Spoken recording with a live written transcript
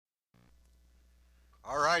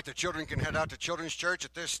All right, the children can head out to Children's Church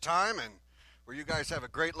at this time, and where you guys have a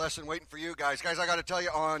great lesson waiting for you guys. Guys, I got to tell you,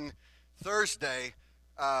 on Thursday,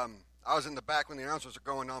 I was in the back when the announcements were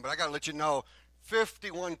going on, but I got to let you know,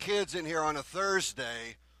 51 kids in here on a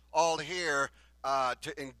Thursday, all here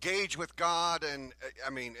to engage with God, and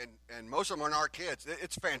most of them are our kids.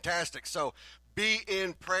 It's fantastic. So be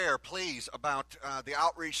in prayer, please, about the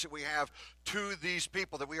outreach that we have to these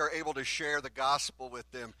people, that we are able to share the gospel with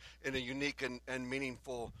them in a unique and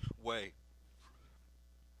meaningful way.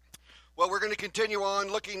 Well, we're going to continue on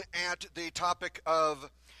looking at the topic of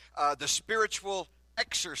the spiritual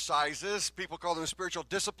exercises. People call them spiritual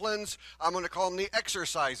disciplines. I'm going to call them the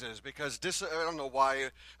exercises because I don't know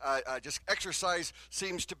why, just exercise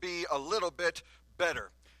seems to be a little bit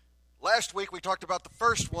better. Last week we talked about the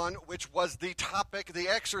first one, which was the topic, the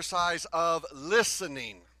exercise of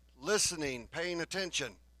listening, paying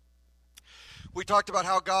attention. We talked about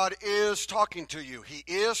how God is talking to you. He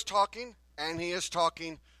is talking, and He is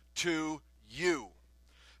talking to you.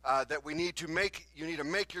 That you need to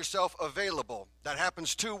make yourself available. That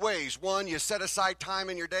happens two ways. One, you set aside time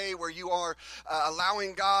in your day where you are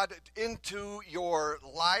allowing God into your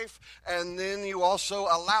life, and then you also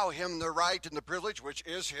allow Him the right and the privilege, which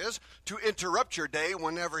is His, to interrupt your day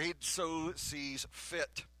whenever He so sees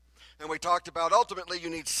fit. And we talked about ultimately you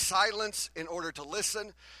need silence in order to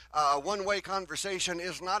listen. A one-way conversation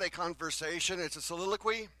is not a conversation, it's a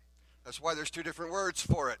soliloquy. That's why there's two different words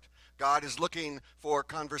for it. God is looking for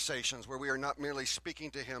conversations where we are not merely speaking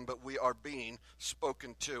to Him, but we are being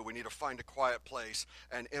spoken to. We need to find a quiet place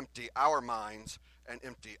and empty our minds and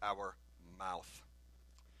empty our mouth.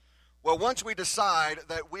 Well, once we decide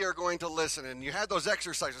that we are going to listen, and you had those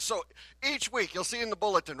exercises. So each week, you'll see in the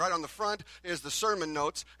bulletin, right on the front is the sermon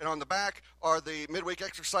notes, and on the back are the midweek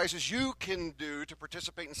exercises you can do to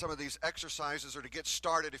participate in some of these exercises or to get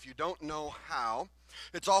started if you don't know how.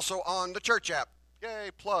 It's also on the church app. Yay,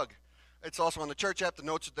 plug. It's also on the church app. The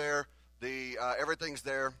notes are there. Everything's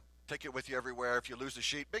there. Take it with you everywhere. If you lose the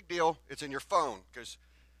sheet, big deal. It's in your phone because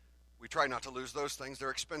we try not to lose those things.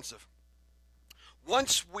 They're expensive.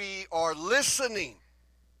 Once we are listening,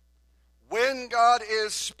 when God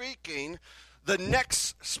is speaking, the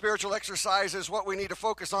next spiritual exercise is what we need to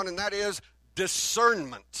focus on, and that is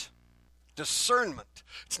discernment. Discernment.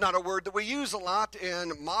 It's not a word that we use a lot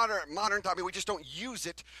in modern time. We just don't use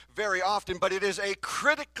it very often, but it is a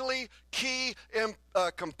critically key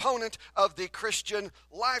component of the Christian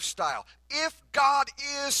lifestyle. If God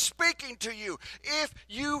is speaking to you, if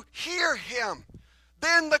you hear Him,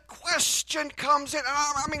 then the question comes in.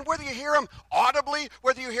 Whether you hear Him audibly,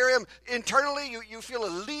 whether you hear Him internally, you feel a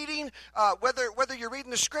leading, whether you're reading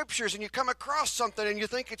the Scriptures and you come across something and you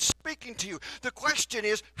think it's speaking to you. The question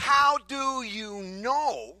is, how do you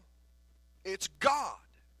know it's God?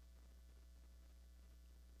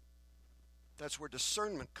 That's where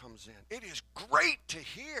discernment comes in. It is great to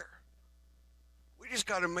hear. We just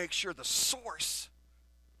got to make sure the source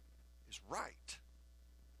is right.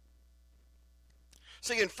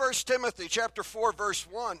 See, in 1 Timothy chapter 4, verse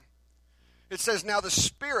 1, it says, "Now the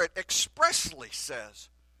Spirit expressly says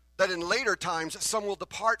that in later times some will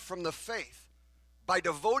depart from the faith by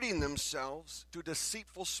devoting themselves to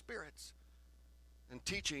deceitful spirits and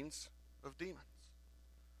teachings of demons."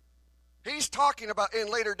 He's talking about in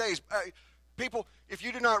later days. People, if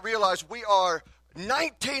you do not realize, we are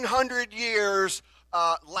 1,900 years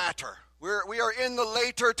latter. We are in the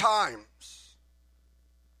later times.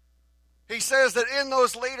 He says that in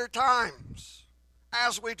those later times,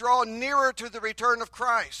 as we draw nearer to the return of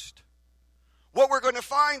Christ, what we're going to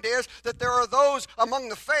find is that there are those among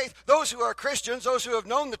the faith, those who are Christians, those who have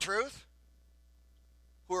known the truth,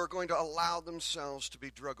 who are going to allow themselves to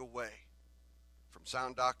be drug away from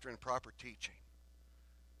sound doctrine and proper teaching.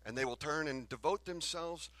 And they will turn and devote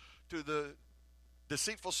themselves to the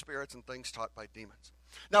deceitful spirits and things taught by demons.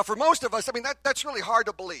 Now, for most of us, that's really hard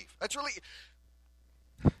to believe.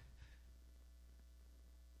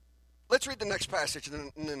 Let's read the next passage,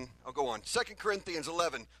 and then I'll go on. 2 Corinthians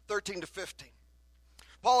 11, 13 to 15.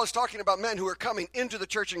 Paul is talking about men who are coming into the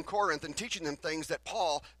church in Corinth and teaching them things that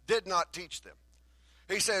Paul did not teach them.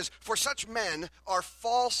 He says, "For such men are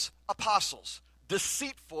false apostles,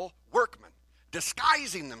 deceitful workmen,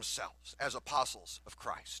 disguising themselves as apostles of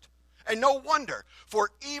Christ. And no wonder,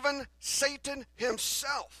 for even Satan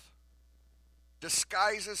himself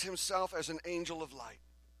disguises himself as an angel of light.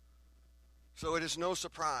 So it is no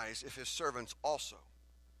surprise if his servants also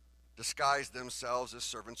disguise themselves as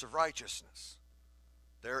servants of righteousness.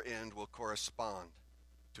 Their end will correspond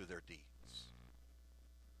to their deeds."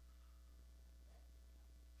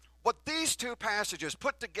 What these two passages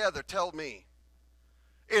put together tell me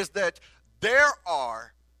is that There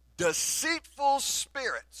are deceitful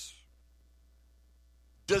spirits,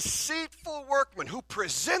 deceitful workmen who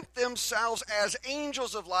present themselves as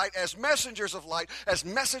angels of light, as messengers of light, as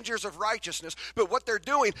messengers of righteousness. But what they're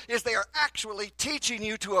doing is they are actually teaching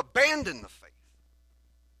you to abandon the faith.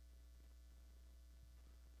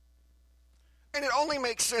 And it only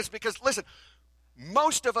makes sense because, listen,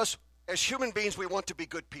 most of us as human beings, we want to be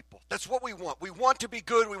good people. That's what we want. We want to be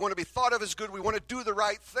good. We want to be thought of as good. We want to do the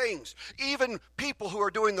right things. Even people who are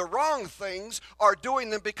doing the wrong things are doing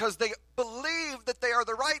them because they believe that they are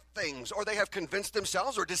the right things, or they have convinced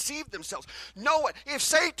themselves or deceived themselves. No, if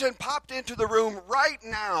Satan popped into the room right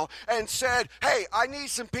now and said, hey, I need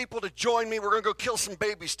some people to join me. We're going to go kill some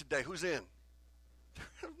babies today. Who's in?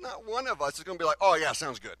 Not one of us is going to be like, oh, yeah,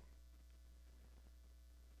 sounds good.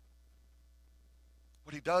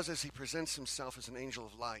 What he does is he presents himself as an angel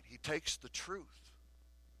of light. He takes the truth,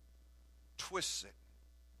 twists it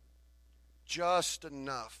just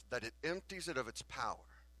enough that it empties it of its power.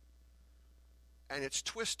 And it's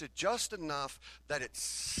twisted just enough that it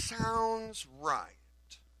sounds right,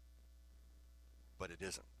 but it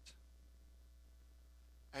isn't.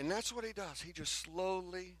 And that's what he does. He just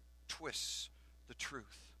slowly twists the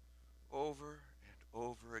truth over and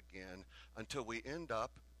over again until we end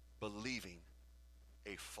up believing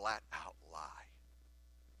a flat-out lie.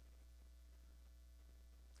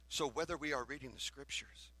 So whether we are reading the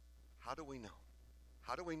scriptures, how do we know?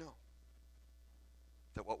 How do we know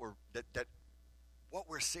that what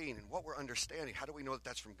we're seeing and what we're understanding, how do we know that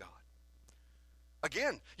that's from God?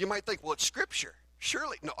 Again, you might think, well, it's scripture.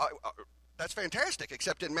 Surely, no, that's fantastic,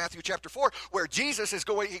 except in Matthew chapter 4, where Jesus is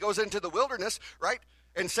going, he goes into the wilderness, right?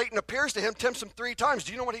 And Satan appears to him, tempts him 3 times.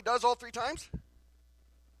 Do you know what he does all 3 times?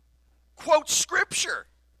 Quote scripture.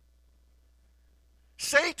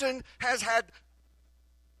 Satan has had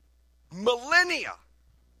millennia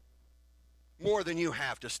more than you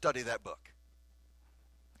have to study that book.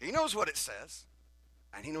 He knows what it says,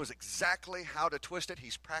 and he knows exactly how to twist it.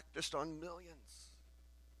 He's practiced on millions.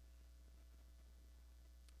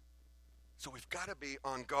 So we've got to be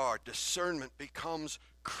on guard. Discernment becomes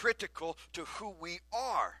critical to who we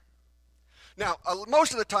are. Now,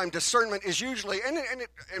 most of the time, discernment is usually,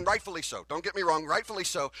 and rightfully so, don't get me wrong, rightfully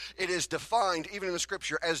so, it is defined, even in the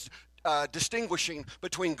scripture, as distinguishing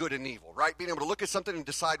between good and evil, right? Being able to look at something and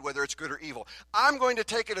decide whether it's good or evil. I'm going to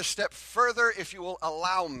take it a step further if you will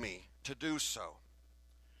allow me to do so.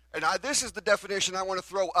 And this is the definition I want to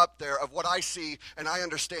throw up there of what I see and I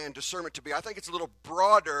understand discernment to be. I think it's a little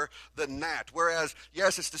broader than that. Whereas,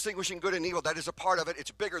 yes, it's distinguishing good and evil. That is a part of it.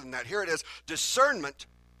 It's bigger than that. Here it is. Discernment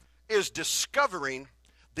is discovering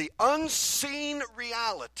the unseen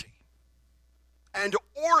reality and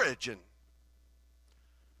origin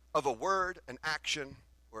of a word, an action,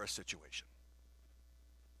 or a situation.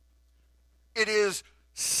 It is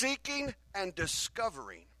seeking and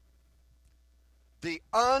discovering the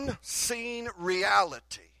unseen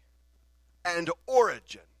reality and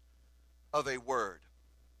origin of a word,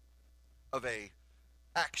 of a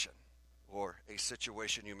action, or a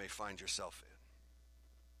situation you may find yourself in.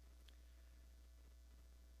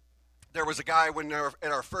 There was a guy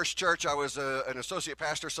at our first church. I was an associate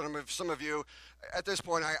pastor. Some of you, at this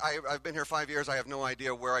point, I've been here 5 years. I have no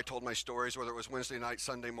idea where I told my stories, whether it was Wednesday night,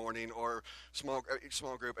 Sunday morning, or small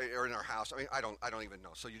group, or in our house. I mean, I don't even know.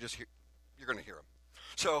 So you're going to hear them.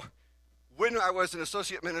 So when I was an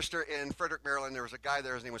associate minister in Frederick, Maryland, there was a guy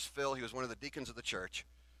there. His name was Phil. He was one of the deacons of the church,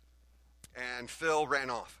 and Phil ran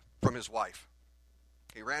off from his wife.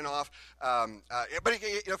 He ran off, but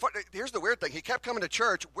here's the weird thing. He kept coming to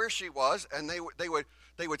church where she was, and they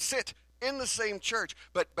would sit in the same church,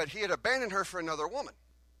 but he had abandoned her for another woman.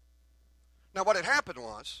 Now, what had happened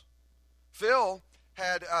was, Phil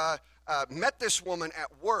had met this woman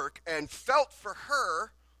at work and felt for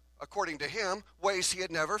her, according to him, ways he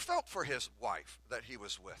had never felt for his wife that he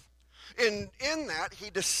was with. In that, he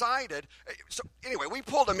decided, so anyway, we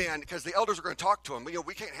pulled him in because the elders were going to talk to him.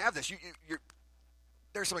 We can't have this.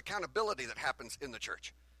 There's some accountability that happens in the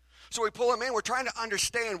church. So we pull him in. We're trying to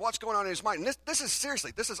understand what's going on in his mind. And this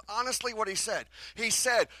is honestly what he said. He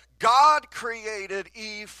said, God created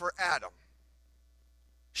Eve for Adam.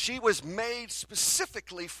 She was made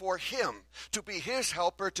specifically for him, to be his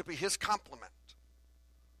helper, to be his complement.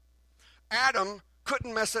 Adam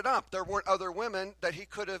couldn't mess it up. There weren't other women that he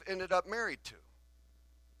could have ended up married to.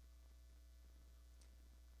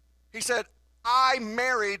 He said, I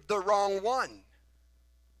married the wrong one.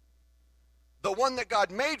 The one that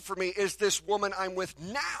God made for me is this woman I'm with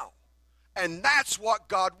now. And that's what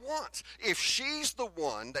God wants. If she's the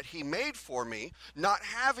one that he made for me, not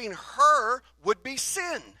having her would be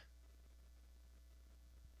sin.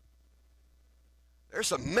 There's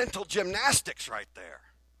some mental gymnastics right there.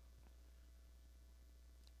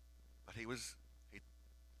 But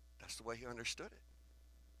that's the way he understood it.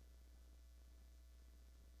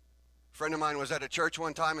 A friend of mine was at a church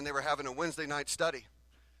one time, and they were having a Wednesday night study.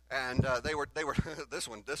 And they were this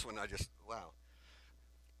one, I just, wow.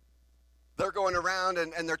 They're going around,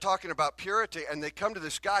 and they're talking about purity, and they come to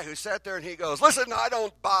this guy who sat there, and he goes, listen, I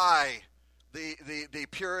don't buy the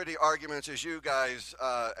purity arguments as you guys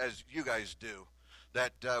do,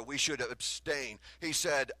 that we should abstain. He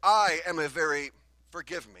said,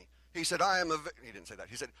 forgive me. He said, he didn't say that.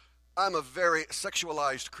 He said, I'm a very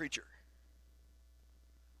sexualized creature.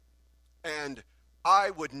 And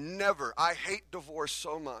I hate divorce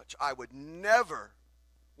so much, I would never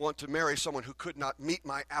want to marry someone who could not meet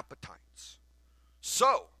my appetites.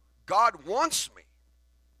 So, God wants me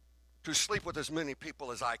to sleep with as many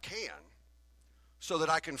people as I can so that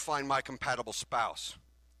I can find my compatible spouse.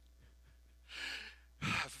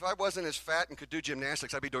 If I wasn't as fat and could do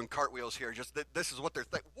gymnastics, I'd be doing cartwheels here. Just this is what they're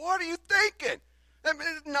thinking. What are you thinking? I mean,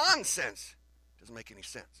 it's nonsense. Doesn't make any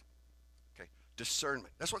sense. Okay,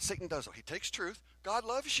 discernment. That's what Satan does. He takes truth. God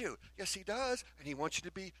loves you. Yes, he does, and he wants you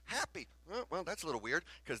to be happy. Well, that's a little weird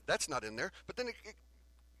because that's not in there. But then it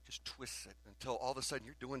just twists it until all of a sudden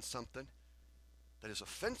you're doing something that is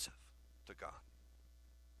offensive to God.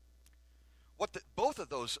 What both of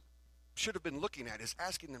those should have been looking at is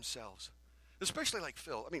asking themselves, especially like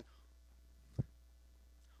Phil, I mean,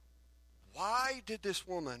 why did this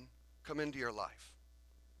woman come into your life?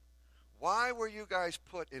 Why were you guys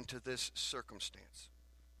put into this circumstance?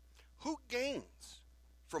 Who gains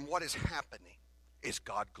from what is happening? Is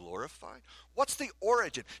God glorified? What's the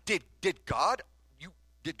origin? Did God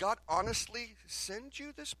honestly send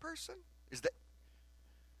you this person? Is that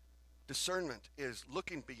discernment is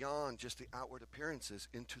looking beyond just the outward appearances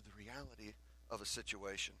into the reality of a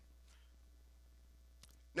situation.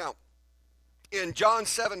 Now, in John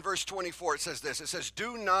 7, verse 24, it says this. It says,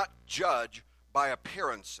 do not judge by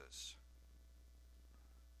appearances,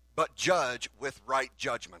 but judge with right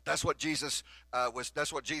judgment. That's what Jesus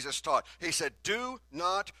taught. He said, do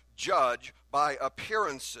not judge by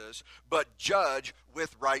appearances, but judge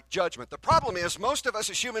with right judgment. The problem is, most of us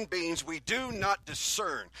as human beings, we do not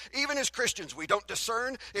discern. Even as Christians, we don't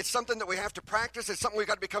discern. It's something that we have to practice. It's something we've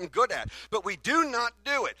got to become good at. But we do not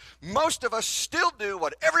do it. Most of us still do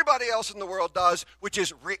what everybody else in the world does, which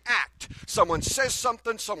is react. Someone says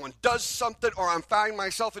something, someone does something, or I'm finding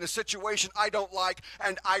myself in a situation I don't like,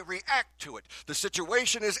 and I react to it. The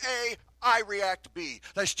situation is A, I react B.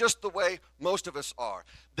 That's just the way most of us are.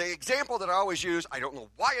 The example that I always use, I don't know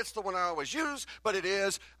why it's the one I always use, but it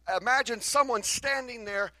is, imagine someone standing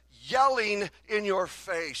there yelling in your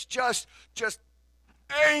face, just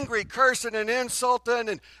angry, cursing and insulting,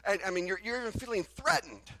 and I mean, you're even feeling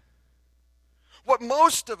threatened. What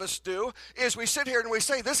most of us do is we sit here and we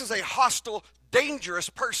say, this is a hostile, dangerous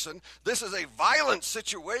person. This is a violent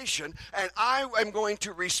situation, and I am going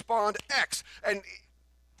to respond X. And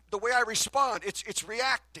the way I respond, it's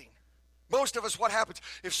reacting. Most of us, what happens?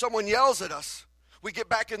 If someone yells at us, we get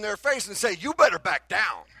back in their face and say, you better back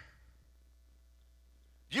down.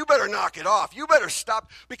 You better knock it off. You better stop.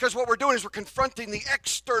 Because what we're doing is we're confronting the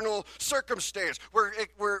external circumstance. We're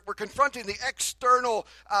confronting the external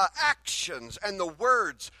actions and the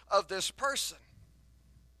words of this person.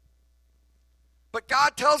 But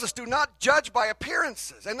God tells us, do not judge by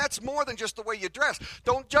appearances. And that's more than just the way you dress.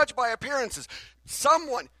 Don't judge by appearances.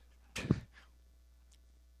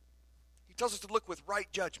 He tells us to look with right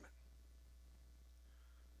judgment.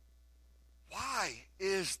 Why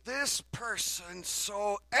is this person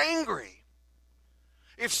so angry?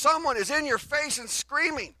 If someone is in your face and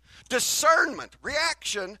screaming, discernment,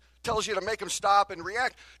 reaction tells you to make them stop and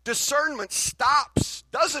react. Discernment stops,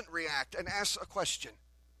 doesn't react, and asks a question.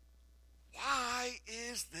 Why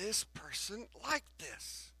is this person like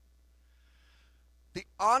this? The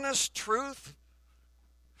honest truth,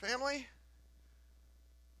 family,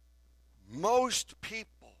 most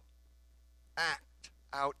people act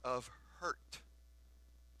out of hurt.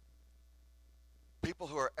 People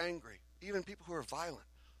who are angry, even people who are violent,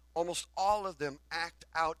 almost all of them act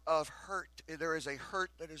out of hurt. There is a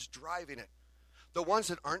hurt that is driving it. The ones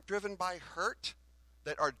that aren't driven by hurt,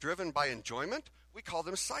 that are driven by enjoyment, we call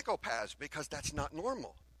them psychopaths because that's not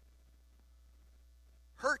normal.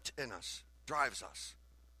 Hurt in us drives us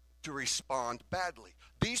to respond badly.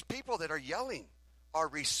 These people that are yelling are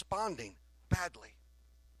responding badly.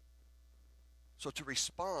 So to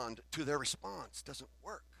respond to their response doesn't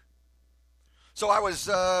work. So I was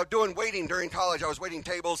doing waiting during college. I was waiting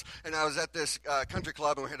tables, and I was at this country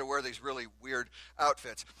club, and we had to wear these really weird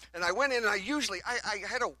outfits. And I went in, and I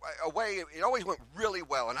had a way, it always went really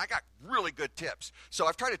well, and I got really good tips. So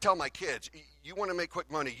I've tried to tell my kids, you want to make quick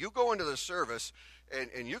money, you go into the service,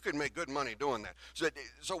 and you can make good money doing that.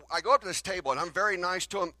 So I go up to this table, and I'm very nice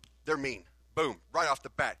to them. They're mean. Boom, right off the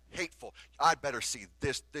bat, hateful. I'd better see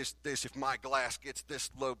this, if my glass gets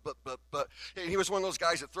this low, but. And he was one of those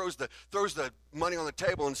guys that throws the money on the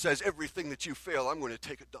table and says, everything that you fail, I'm going to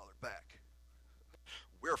take $1 back.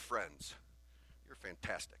 We're friends. You're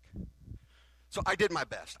fantastic. So I did my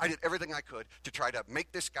best. I did everything I could to try to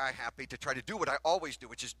make this guy happy, to try to do what I always do,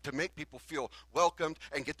 which is to make people feel welcomed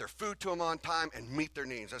and get their food to them on time and meet their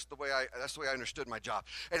needs. That's the way I understood my job.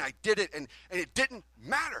 And I did it, and it didn't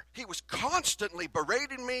matter. He was constantly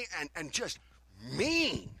berating me and just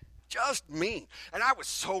mean. Just mean. And I was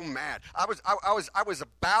so mad. I was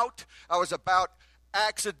about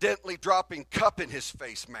accidentally dropping cup in his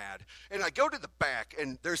face mad. And I go to the back,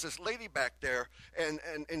 and there's this lady back there,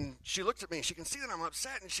 and she looks at me, and she can see that I'm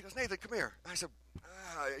upset, and she goes, Nathan, come here. And I said,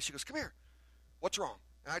 she goes, come here. What's wrong?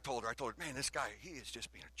 And I told her, man, this guy, he is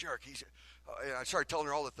just being a jerk. And I started telling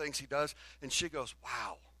her all the things he does, and she goes,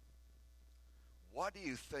 wow, what do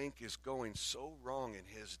you think is going so wrong in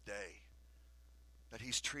his day that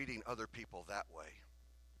he's treating other people that way?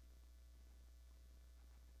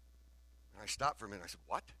 I stopped for a minute. I said,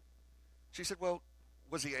 what? She said, well,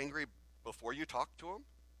 was he angry before you talked to him?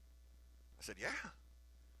 I said, yeah.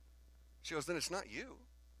 She goes, then it's not you.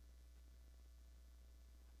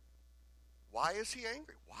 Why is he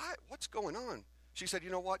angry? Why? What's going on? She said, you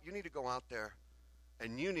know what? You need to go out there,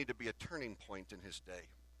 and you need to be a turning point in his day.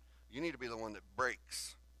 You need to be the one that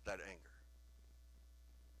breaks that anger,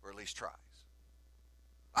 or at least tries.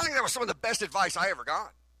 I think that was some of the best advice I ever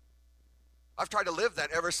got. I've tried to live that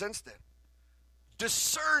ever since then.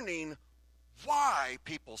 Discerning why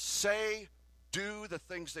people say, do the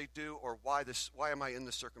things they do, or why am I in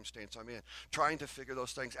the circumstance I'm in. Trying to figure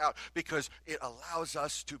those things out because it allows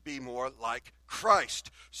us to be more like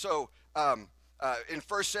Christ. So in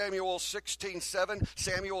 1 Samuel 16:7,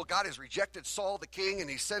 Samuel, God has rejected Saul the king, and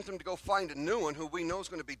he sent him to go find a new one who we know is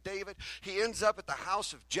going to be David. He ends up at the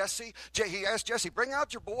house of Jesse. He asked Jesse, bring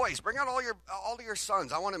out your boys, bring out all of your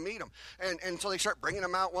sons. I want to meet them. And so they start bringing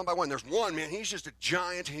them out one by one. There's one, man, he's just a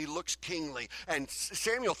giant, and he looks kingly. And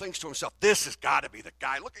Samuel thinks to himself, this has got to be the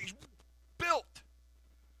guy. Look, he's built.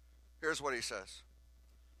 Here's what he says.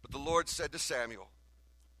 But the Lord said to Samuel,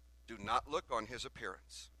 do not look on his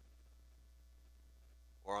appearance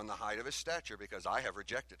or on the height of his stature, because I have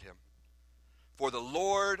rejected him. For the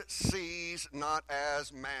Lord sees not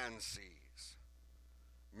as man sees.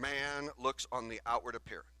 Man looks on the outward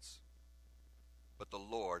appearance, but the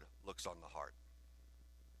Lord looks on the heart.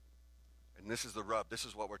 And this is the rub. This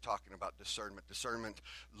is what we're talking about, discernment. Discernment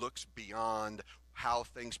looks beyond how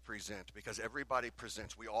things present, because everybody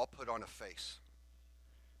presents. We all put on a face.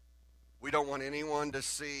 We don't want anyone to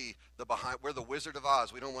see we're the Wizard of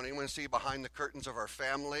Oz. We don't want anyone to see behind the curtains of our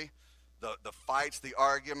family, the fights, the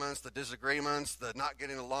arguments, the disagreements, the not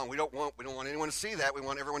getting along. We don't want anyone to see that. We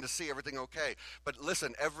want everyone to see everything okay. But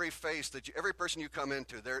listen, every person you come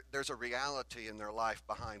into, there's a reality in their life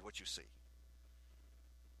behind what you see.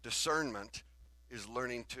 Discernment is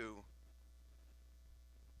learning to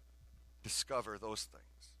discover those things.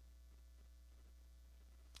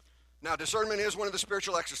 Now, discernment is one of the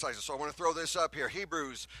spiritual exercises, so I want to throw this up here.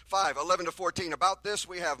 Hebrews 5:11-14. About this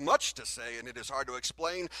we have much to say, and it is hard to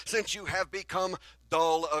explain, since you have become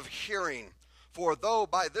dull of hearing. For though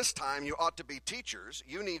by this time you ought to be teachers,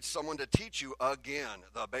 you need someone to teach you again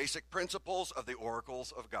the basic principles of the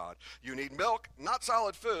oracles of God. You need milk, not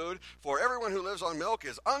solid food, for everyone who lives on milk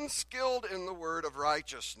is unskilled in the word of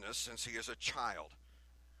righteousness, since he is a child.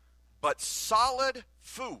 But solid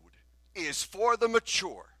food is for the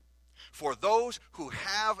mature, for those who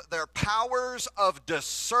have their powers of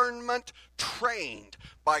discernment trained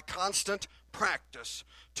by constant practice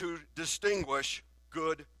to distinguish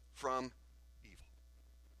good from evil.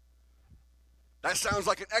 That sounds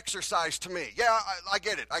like an exercise to me. Yeah, I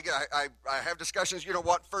get it. I have discussions. You know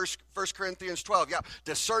what? 1 Corinthians 12. Yeah,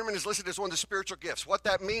 discernment is listed as one of the spiritual gifts. What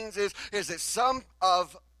that means is that some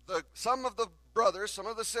of the brothers, some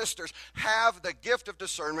of the sisters have the gift of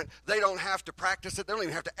discernment. They don't have to practice it. They don't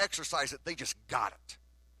even have to exercise it. They just got it.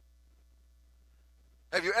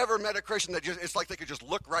 Have you ever met a Christian that it's like they could just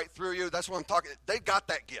look right through you? That's what I'm talking. They got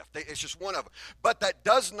that gift. It's just one of them. But that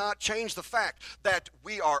does not change the fact that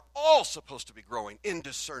we are all supposed to be growing in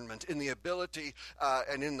discernment, in the ability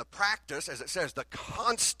and in the practice, as it says, the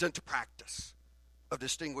constant practice of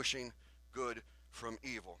distinguishing good from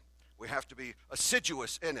evil. We have to be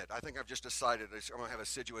assiduous in it. I think I've just decided I'm going to have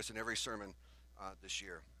assiduous in every sermon this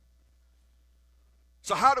year.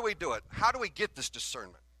 So how do we do it? How do we get this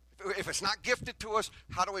discernment? If it's not gifted to us,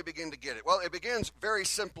 how do we begin to get it? Well, it begins very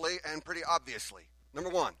simply and pretty obviously. Number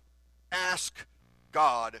one, ask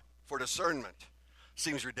God for discernment.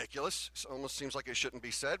 Seems ridiculous. It almost seems like it shouldn't be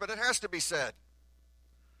said, but it has to be said.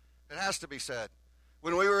 It has to be said.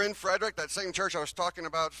 When we were in Frederick, that same church I was talking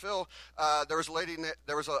about, Phil, there was a lady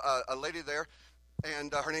there,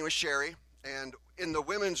 and her name was Sherry. And in the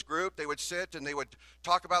women's group, they would sit and they would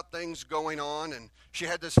talk about things going on. And she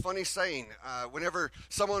had this funny saying. Whenever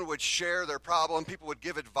someone would share their problem, people would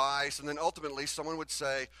give advice. And then ultimately someone would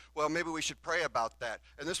say, well, maybe we should pray about that.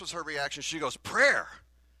 And this was her reaction. She goes, prayer?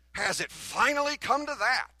 Has it finally come to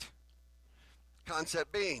that?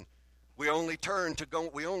 Concept being, we only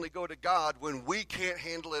go to God when we can't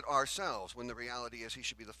handle it ourselves, when the reality is he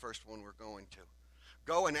should be the first one we're going to.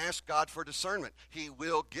 Go and ask God for discernment. He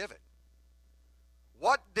will give it.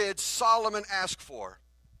 What did Solomon ask for?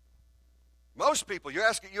 Most people, you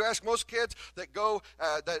ask most kids that go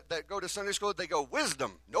to Sunday school, they go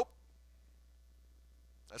wisdom. Nope.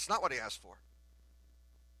 That's not what he asked for.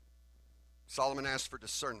 Solomon asked for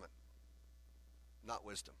discernment, not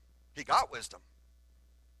wisdom. He got wisdom,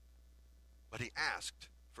 but he asked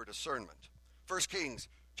for discernment. 1 Kings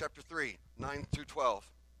chapter 3, 9 through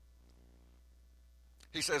 12.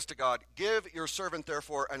 He says to God, give your servant,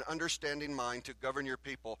 therefore, an understanding mind to govern your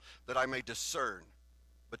people, that I may discern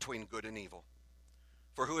between good and evil.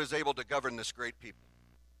 For who is able to govern this great people?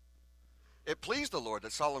 It pleased the Lord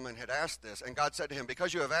that Solomon had asked this, and God said to him,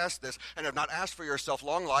 because you have asked this, and have not asked for yourself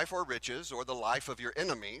long life or riches, or the life of your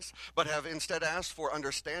enemies, but have instead asked for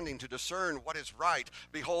understanding to discern what is right,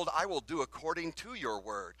 behold, I will do according to your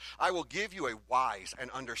word. I will give you a wise and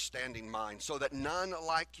understanding mind, so that none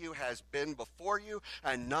like you has been before you,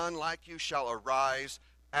 and none like you shall arise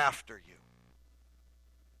after you.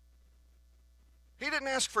 He didn't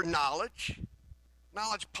ask for knowledge.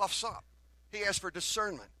 Knowledge puffs up. He asked for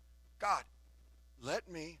discernment. God, let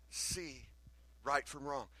me see right from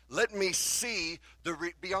wrong. Let me see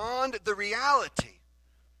beyond the reality.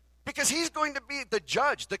 Because he's going to be the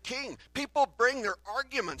judge, the king. People bring their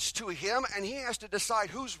arguments to him, and he has to decide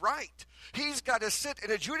who's right. He's got to sit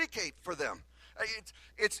and adjudicate for them. And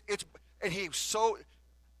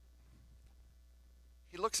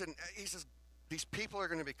he looks and he says, these people are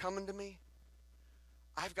going to be coming to me.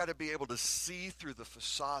 I've got to be able to see through the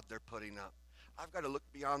facade they're putting up. I've got to look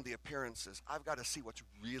beyond the appearances. I've got to see what's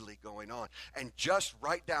really going on. And just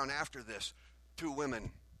right down after this, two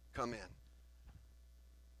women come in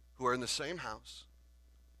who are in the same house.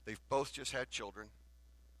 They've both just had children.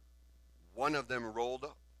 One of them rolled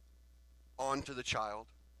onto the child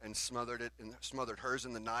and smothered hers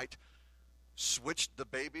in the night, switched the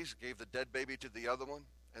babies, gave the dead baby to the other one,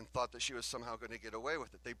 and thought that she was somehow going to get away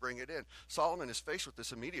with it. They bring it in. Solomon is faced with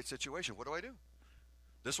this immediate situation. What do I do?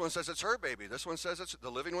 This one says it's her baby. This one says it's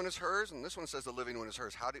the living one is hers, and this one says the living one is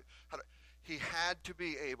hers. He had to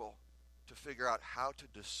be able to figure out how to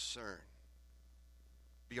discern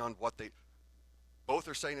beyond what both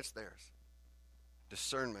are saying it's theirs.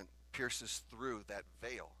 Discernment pierces through that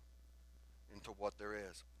veil into what there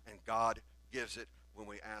is, and God gives it when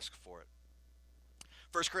we ask for it.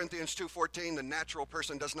 1 Corinthians 2:14, the natural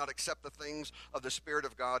person does not accept the things of the Spirit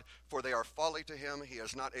of God, for they are folly to him. He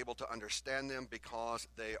is not able to understand them because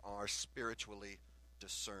they are spiritually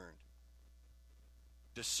discerned.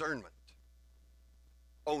 Discernment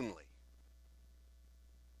only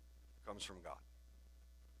comes from God.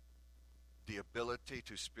 The ability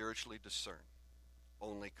to spiritually discern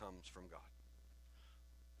only comes from God.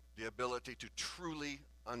 The ability to truly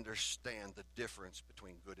understand the difference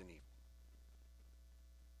between good and evil.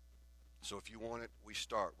 So if you want it, we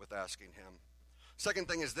start with asking him. Second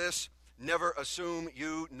thing is this: never assume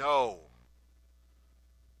you know.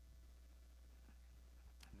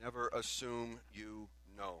 Never assume you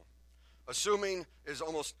know. Assuming is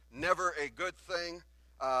almost never a good thing.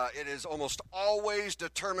 It is almost always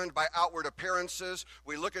determined by outward appearances.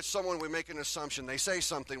 We look at someone, we make an assumption. They say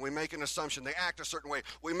something, we make an assumption. They act a certain way,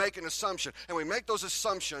 we make an assumption. And we make those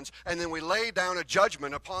assumptions, and then we lay down a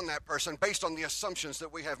judgment upon that person based on the assumptions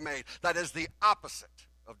that we have made. That is the opposite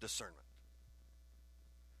of discernment.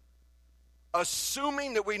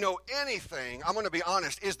 Assuming that we know anything, I'm going to be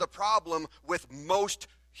honest, is the problem with most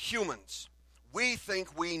humans. We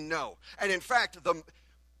think we know. And in fact,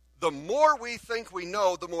 the more we think we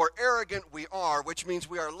know, the more arrogant we are, which means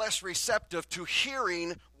we are less receptive to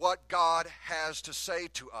hearing what God has to say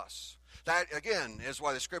to us. That, again, is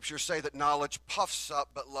why the scriptures say that knowledge puffs up,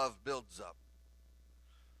 but love builds up.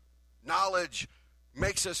 Knowledge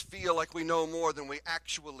makes us feel like we know more than we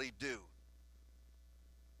actually do.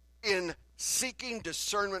 In seeking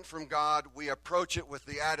discernment from God, we approach it with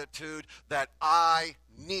the attitude that I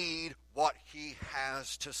need what he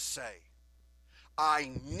has to say.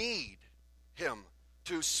 I need him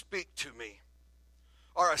to speak to me.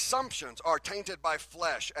 Our assumptions are tainted by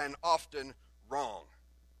flesh and often wrong.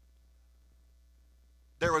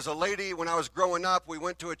 There was a lady when I was growing up, we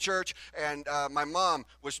went to a church, and my mom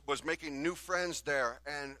was making new friends there.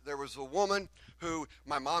 And there was a woman who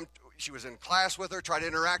my mom, she was in class with her, tried to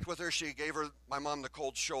interact with her. She gave my mom the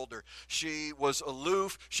cold shoulder. She was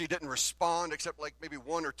aloof. She didn't respond except like maybe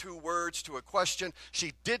one or two words to a question.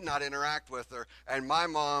 She did not interact with her. And my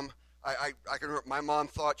mom, I can remember, my mom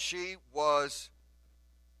thought she was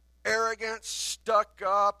arrogant, stuck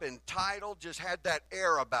up, entitled, just had that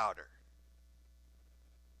air about her.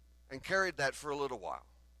 And carried that for a little while.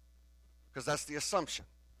 Because that's the assumption.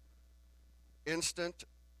 Instant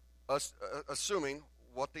assuming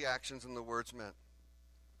what the actions and the words meant.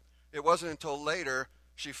 It wasn't until later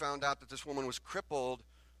she found out that this woman was crippled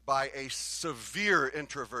by a severe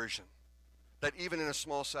introversion. That even in a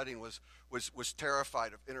small setting was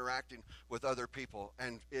terrified of interacting with other people.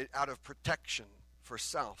 And out of protection for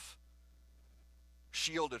self,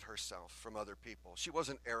 shielded herself from other people. She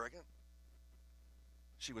wasn't arrogant.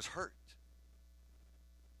 She was hurt.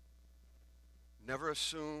 Never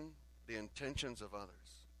assume the intentions of others.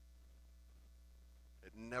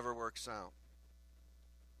 It never works out.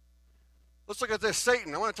 Let's look at this.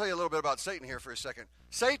 Satan. I want to tell you a little bit about Satan here for a second.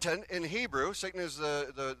 Satan in Hebrew, Satan is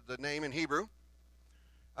the name in Hebrew,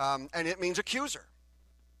 and it means accuser.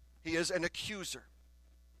 He is an accuser.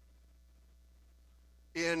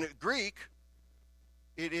 In Greek,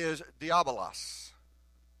 it is diabolos.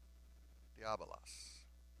 Diabolos.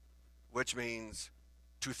 Which means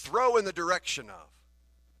to throw in the direction of,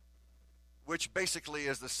 which basically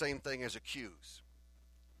is the same thing as accuse.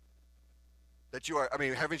 That you are,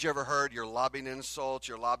 haven't you ever heard you're lobbing insults,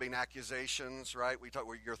 you're lobbing accusations, right? We talk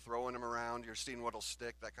where you're throwing them around, you're seeing what'll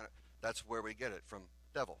stick, that's where we get it from,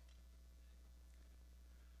 devil.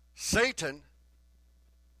 Satan,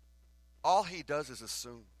 all he does is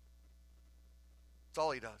assume. That's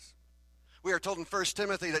all he does. We are told in 1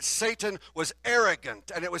 Timothy that Satan was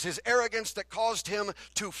arrogant, and it was his arrogance that caused him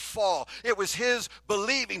to fall. It was his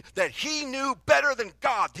believing that he knew better than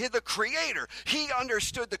God, the Creator. He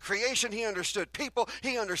understood the creation, he understood people,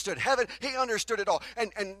 he understood heaven, he understood it all.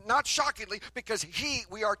 And not shockingly, because he,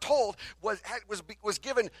 we are told, was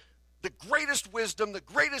given the greatest wisdom, the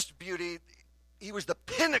greatest beauty. He was the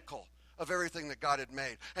pinnacle of everything that God had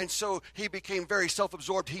made. And so he became very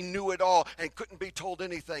self-absorbed. He knew it all and couldn't be told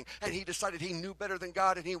anything. And he decided he knew better than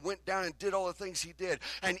God, and he went down and did all the things he did.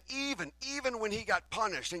 And even when he got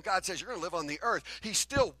punished and God says, you're going to live on the earth, he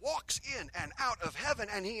still walks in and out of heaven,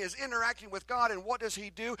 and he is interacting with God. And what does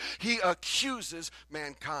he do? He accuses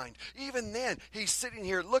mankind. Even then, he's sitting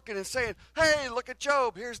here looking and saying, hey, look at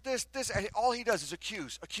Job. Here's this. And all he does is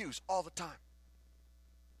accuse all the time.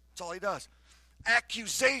 That's all he does.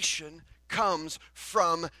 Accusation comes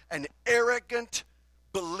from an arrogant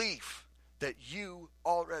belief that you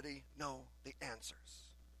already know the answers.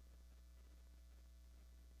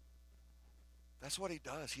 That's what he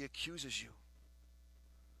does. He accuses you.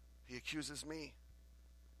 He accuses me.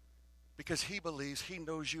 Because he believes he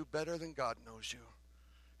knows you better than God knows you.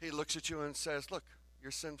 He looks at you and says, look, you're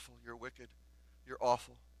sinful, you're wicked, you're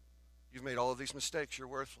awful. You've made all of these mistakes, you're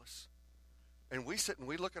worthless. And we sit and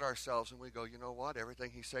we look at ourselves and we go, you know what?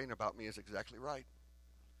 Everything he's saying about me is exactly right.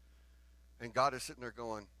 And God is sitting there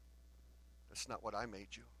going, that's not what I made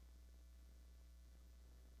you.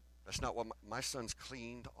 That's not what my son's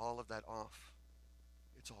cleaned all of that off.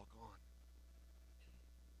 It's all gone.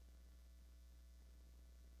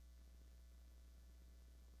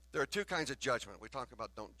 There are two kinds of judgment. We talk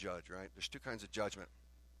about don't judge, right? There's two kinds of judgment.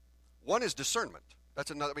 One is discernment. That's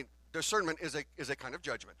another, discernment is a kind of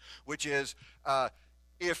judgment, which is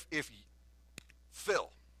if Phil,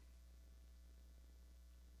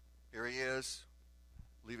 here he is,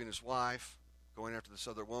 leaving his wife, going after this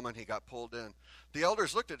other woman, he got pulled in. The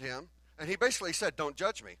elders looked at him, and he basically said, don't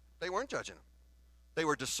judge me. They weren't judging him. They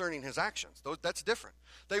were discerning his actions. That's different.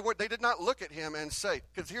 They did not look at him and say,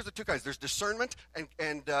 because here's the two kinds. There's discernment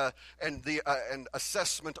and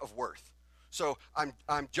assessment of worth. So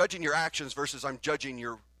I'm judging your actions versus I'm judging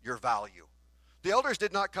your value. The elders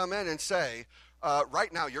did not come in and say,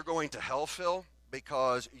 right now you're going to hell, Phil,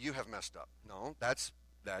 because you have messed up. No, that's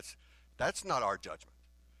not our judgment.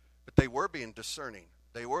 But they were being discerning.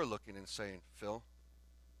 They were looking and saying, Phil,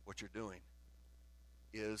 what you're doing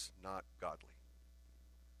is not godly.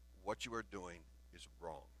 What you are doing is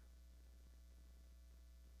wrong.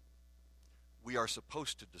 we are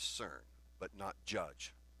supposed to discern, but not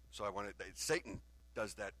judge. So Satan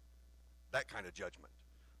does that kind of judgment,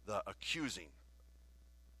 the accusing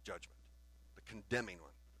judgment, the condemning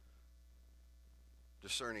one.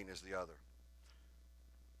 Discerning is the other.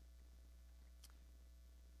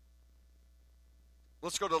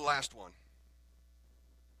 Let's go to the last one.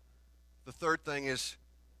 The third thing is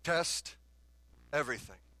test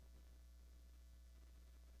everything.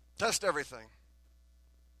 Test everything.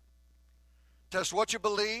 Test what you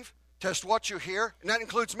believe. Test what you hear. And that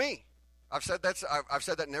includes me. I've said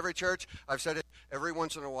that in every church. I've said it every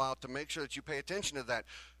once in a while to make sure that you pay attention to that.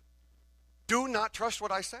 Do not trust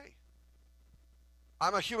what I say.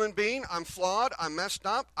 I'm a human being. I'm flawed. I'm messed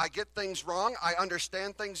up. I get things wrong. I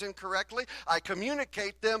understand things incorrectly. I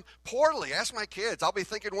communicate them poorly. Ask my kids. I'll be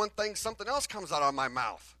thinking one thing, something else comes out of my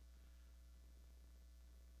mouth.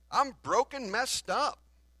 I'm broken, messed up.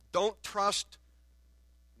 Don't trust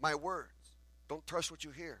my words. Don't trust what you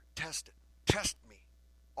hear. Test it. Test me.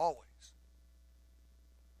 Always.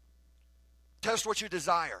 Test what you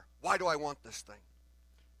desire. Why do I want this thing?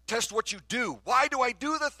 Test what you do. Why do I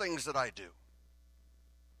do the things that I do?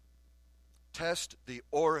 Test the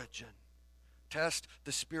origin. Test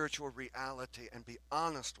the spiritual reality and be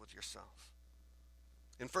honest with yourself.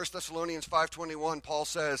 In 1 Thessalonians 5:21, Paul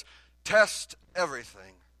says, test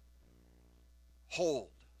everything. Hold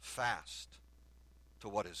fast to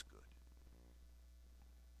what is good.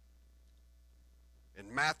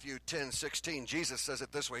 In Matthew 10:16, Jesus says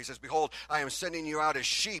it this way. He says, behold, I am sending you out as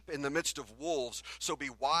sheep in the midst of wolves, so be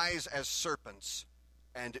wise as serpents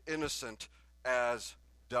and innocent as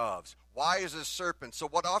doves. Wise as serpents. So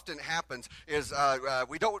what often happens is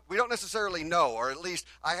we don't necessarily know, or at least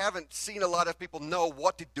I haven't seen a lot of people know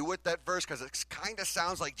what to do with that verse, because it kind of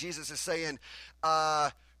sounds like Jesus is saying,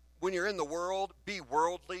 when you're in the world, be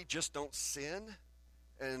worldly, just don't sin.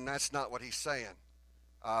 And that's not what he's saying.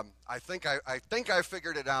 I think I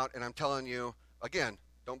figured it out, and I'm telling you, again,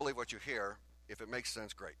 don't believe what you hear. If it makes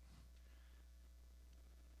sense, great.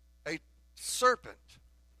 A serpent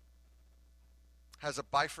has a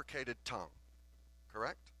bifurcated tongue,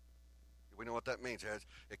 correct? We know what that means.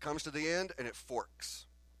 It comes to the end, and it forks.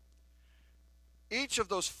 Each of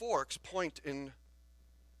those forks point in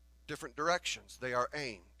different directions. They are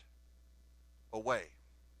aimed away.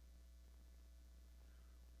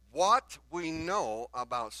 What we know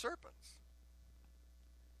about serpents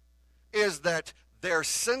is that their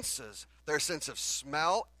senses, their sense of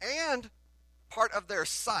smell, and part of their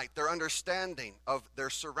sight, their understanding of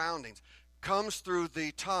their surroundings, comes through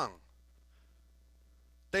the tongue.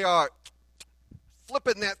 They are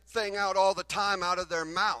flipping that thing out all the time out of their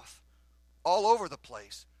mouth, all over the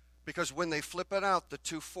place, because when they flip it out, the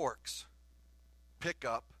two forks pick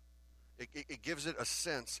up. It gives it a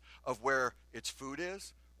sense of where its food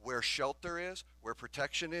is, where shelter is, where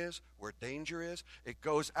protection is, where danger is. It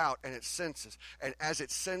goes out and it senses. And as it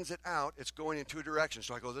sends it out, it's going in two directions.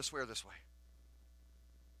 Do I go this way or this way?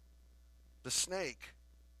 The snake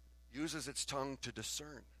uses its tongue to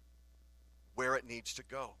discern where it needs to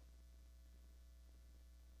go.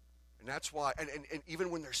 And that's why, and even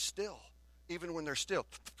when they're still,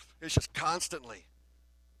 it's just constantly.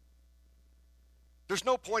 There's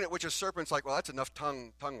no point at which a serpent's like, well, that's enough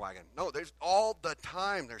tongue wagging. No, there's all the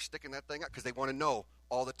time they're sticking that thing out because they want to know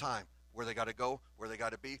all the time where they got to go, where they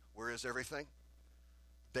got to be, where is everything.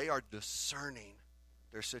 They are discerning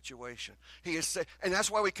their situation. And that's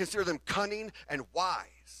why we consider them cunning and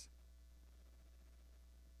wise.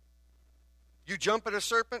 You jump at a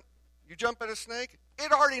serpent, you jump at a snake,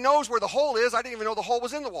 it already knows where the hole is. I didn't even know the hole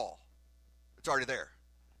was in the wall. It's already there.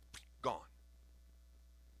 Gone.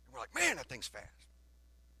 And we're like, man, that thing's fast.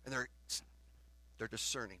 And they're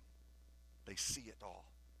discerning. They see it all.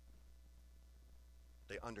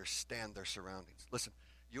 They understand their surroundings. Listen,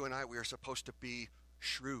 you and I, we are supposed to be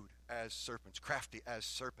shrewd as serpents, crafty as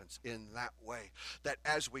serpents in that way. That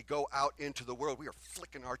as we go out into the world, we are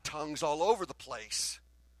flicking our tongues all over the place.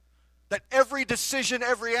 That every decision,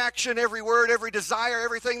 every action, every word, every desire,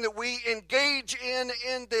 everything that we engage in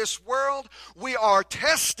this world, we are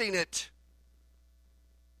testing it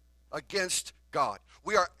against God.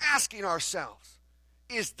 We are asking ourselves,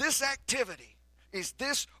 is this activity,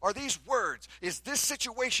 are these words, is this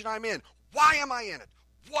situation I'm in, why am I in it?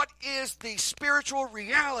 What is the spiritual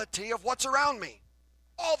reality of what's around me?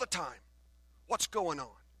 All the time. What's going on?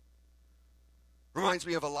 Reminds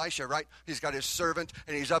me of Elisha, right? He's got his servant,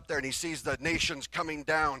 and he's up there, and he sees the nations coming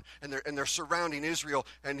down, and they're surrounding Israel,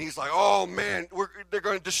 and he's like, oh, man, they're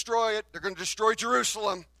going to destroy it. They're going to destroy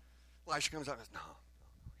Jerusalem. Elisha comes out and says, no,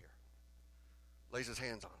 here. Lays his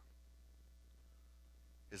hands on him.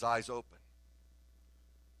 His eyes open.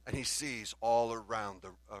 And he sees all around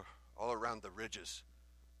the ridges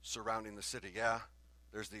surrounding the city. Yeah,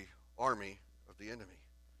 there's the army of the enemy.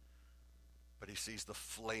 But he sees the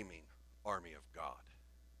flaming army of God.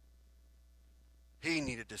 He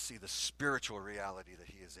needed to see the spiritual reality that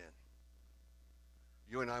he is in.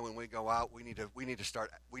 You and I, when we go out, we need to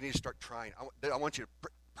start trying. I want you to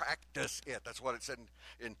practice it. That's what it said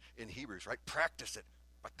in Hebrews, right? Practice it.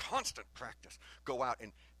 By constant practice. Go out,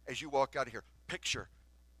 and as you walk out of here, picture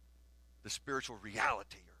the spiritual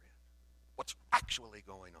reality you're in. What's actually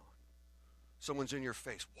going on. Someone's in your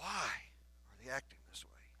face. Why are they acting this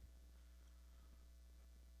way?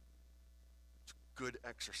 It's good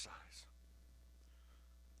exercise.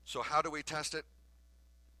 So how do we test it?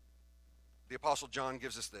 The Apostle John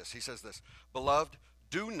gives us this. He says this, "Beloved,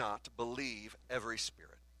 do not believe every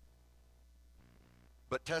spirit,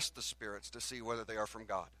 but test the spirits to see whether they are from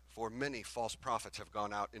God. For many false prophets have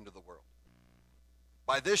gone out into the world.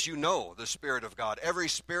 By this you know the Spirit of God. Every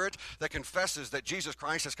spirit that confesses that Jesus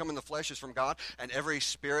Christ has come in the flesh is from God, and every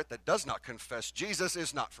spirit that does not confess Jesus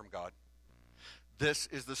is not from God. This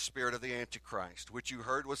is the spirit of the Antichrist, which you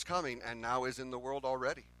heard was coming and now is in the world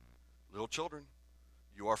already. Little children,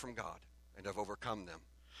 you are from God and have overcome them.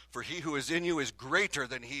 For he who is in you is greater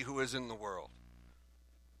than he who is in the world.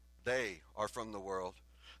 They are from the world.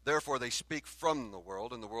 Therefore they speak from the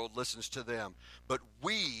world, and the world listens to them. But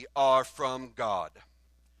we are from God.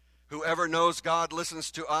 Whoever knows God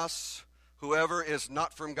listens to us. Whoever is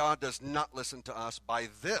not from God does not listen to us. By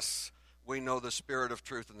this we know the spirit of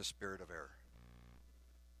truth and the spirit of error."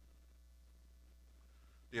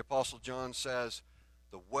 The Apostle John says,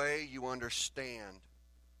 the way you understand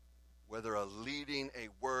whether a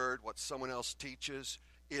word, what someone else teaches,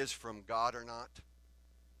 is from God or not,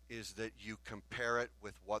 is that you compare it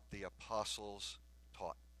with what the apostles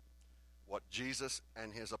taught, what Jesus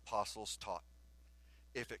and his apostles taught.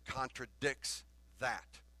 If it contradicts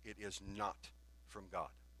that, it is not from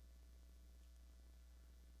God.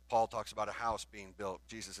 Paul talks about a house being built.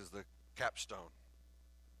 Jesus is the capstone.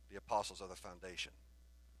 The apostles are the foundation.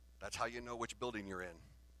 That's how you know which building you're in.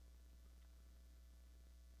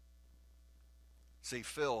 See,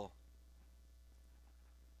 Phil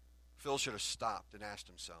should have stopped and asked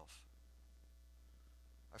himself,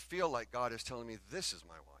 I feel like God is telling me this is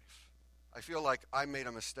my wife. I feel like I made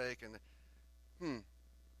a mistake, and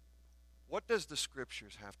what does the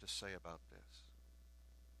scriptures have to say about this?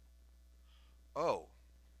 Oh,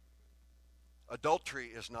 adultery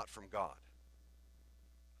is not from God.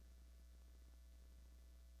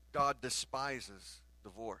 God despises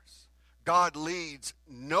divorce. God leads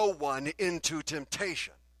no one into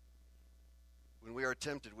temptation. When we are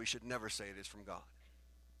tempted, we should never say it is from God.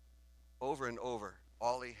 Over and over,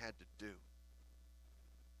 all he had to do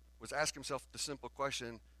was ask himself the simple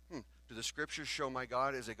question, do the scriptures show my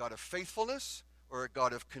God as a God of faithfulness or a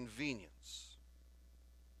God of convenience?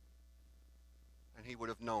 And he would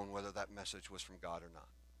have known whether that message was from God or not.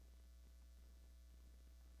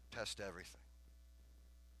 Test everything.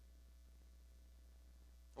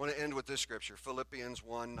 I want to end with this scripture, Philippians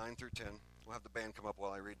 1, 9 through 10. We'll have the band come up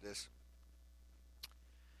while I read this.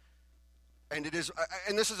 And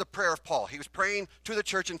this is a prayer of Paul. He was praying to the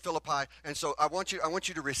church in Philippi, and so I want you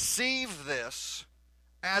to receive this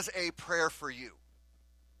as a prayer for you,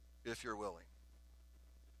 if you're willing.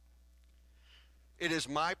 It is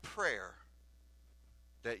my prayer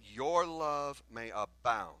that your love may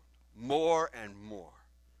abound more and more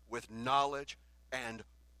with knowledge and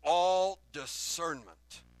all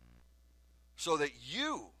discernment, so that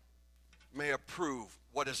you may approve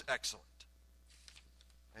what is excellent,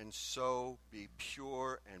 and so be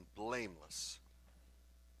pure and blameless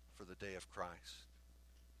for the day of Christ.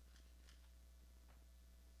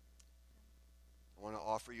 I want to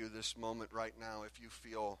offer you this moment right now, if you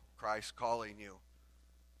feel Christ calling you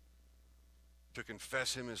to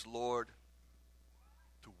confess him as Lord,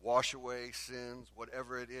 to wash away sins,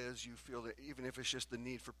 whatever it is you feel, that even if it's just the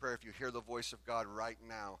need for prayer, if you hear the voice of God right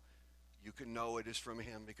now, you can know it is from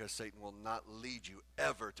him, because Satan will not lead you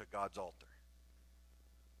ever to God's altar.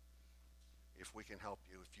 If we can help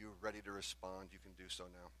you, if you're ready to respond, you can do so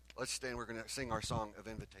now. Let's stand. We're going to sing our song of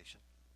invitation.